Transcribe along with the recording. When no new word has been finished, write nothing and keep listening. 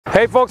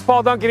Hey folks,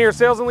 Paul Duncan here,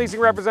 sales and leasing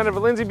representative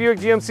at Lindsay, Buick,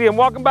 GMC, and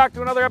welcome back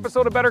to another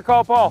episode of Better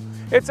Call Paul.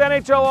 It's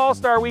NHL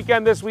All-Star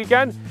Weekend this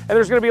weekend, and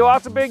there's going to be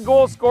lots of big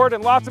goals scored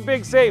and lots of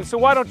big saves. So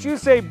why don't you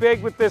save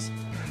big with this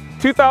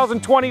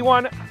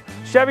 2021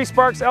 Chevy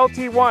Spark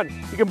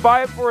LT1. You can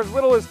buy it for as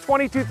little as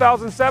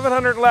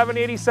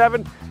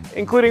 $22,711.87,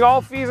 including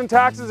all fees and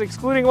taxes,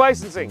 excluding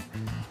licensing.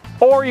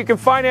 Or you can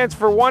finance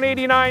for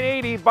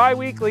 $189.80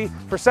 bi-weekly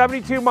for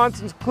 72 months,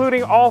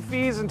 including all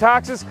fees and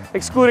taxes,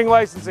 excluding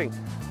licensing.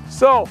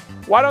 So,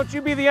 why don't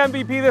you be the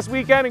MVP this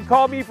weekend and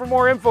call me for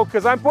more info,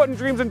 because I'm putting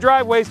dreams in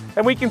driveways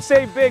and we can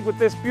save big with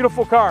this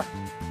beautiful car.